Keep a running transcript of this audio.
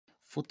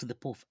4 to the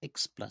power of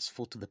x plus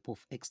 4 to the power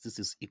of x, this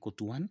is equal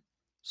to 1.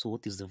 So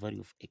what is the value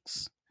of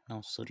x?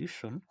 Now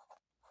solution,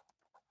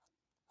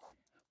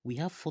 we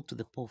have 4 to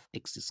the power of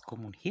x is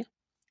common here,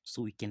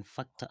 so we can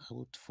factor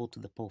out 4 to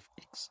the power of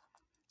x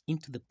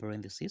into the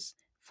parentheses.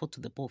 4 to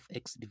the power of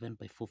x divided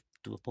by 4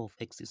 to the power of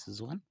x, this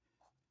is 1,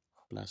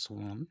 plus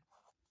 1,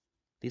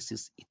 this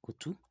is equal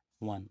to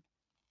 1.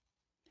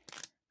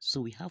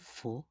 So we have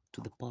 4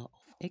 to the power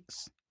of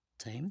x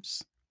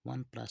times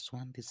 1 plus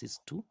 1, this is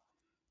 2,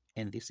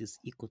 and this is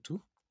equal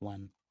to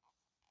 1.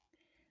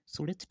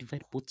 So let's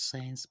divide both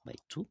sides by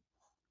 2,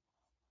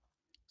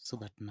 so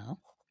that now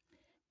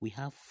we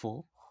have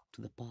 4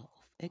 to the power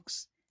of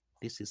x,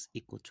 this is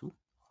equal to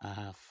a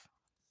half.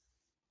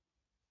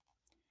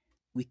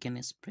 We can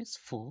express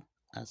 4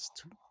 as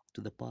 2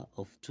 to the power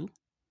of 2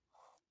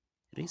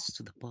 raised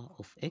to the power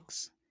of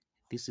x,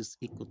 this is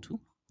equal to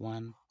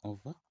 1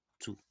 over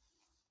 2.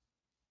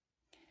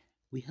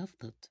 We have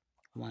that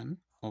 1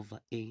 over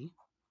a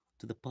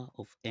to the power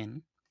of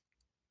n,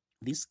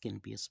 this can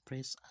be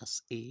expressed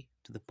as a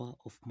to the power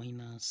of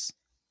minus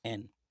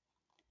n.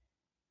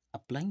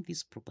 Applying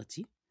this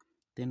property,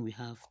 then we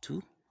have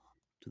 2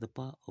 to the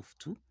power of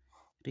 2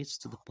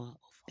 raised to the power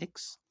of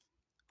x,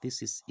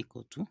 this is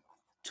equal to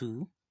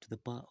 2 to the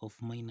power of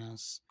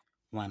minus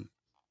 1.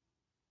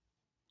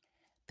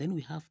 Then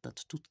we have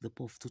that 2 to the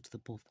power of 2 to the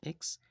power of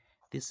x,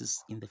 this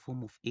is in the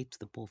form of a to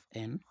the power of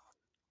n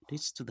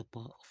raised to the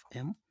power of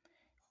m,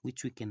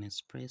 which we can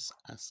express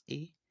as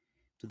a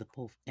to the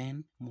power of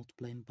n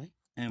multiplied by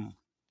m.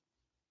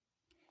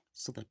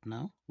 So that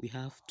now we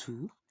have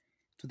 2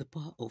 to the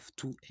power of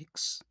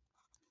 2x,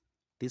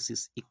 this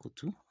is equal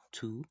to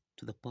 2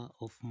 to the power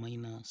of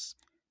minus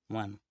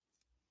 1.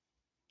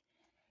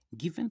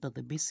 Given that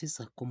the bases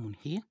are common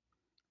here,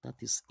 that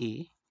is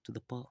a to the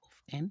power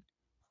of n,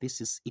 this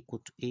is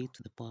equal to a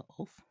to the power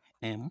of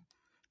m.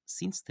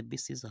 Since the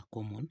bases are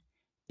common,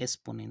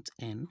 exponent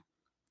n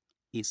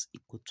is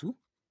equal to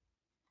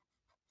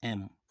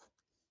m.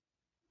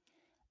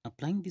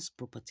 Applying this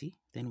property,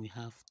 then we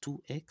have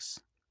 2x,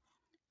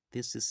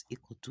 this is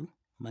equal to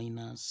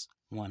minus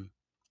 1.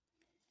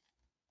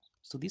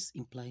 So this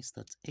implies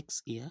that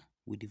x here,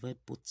 we divide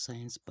both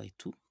sides by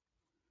 2,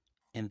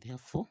 and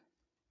therefore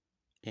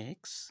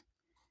x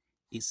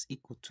is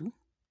equal to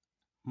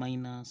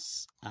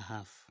minus a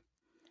half,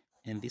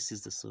 and this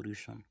is the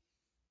solution.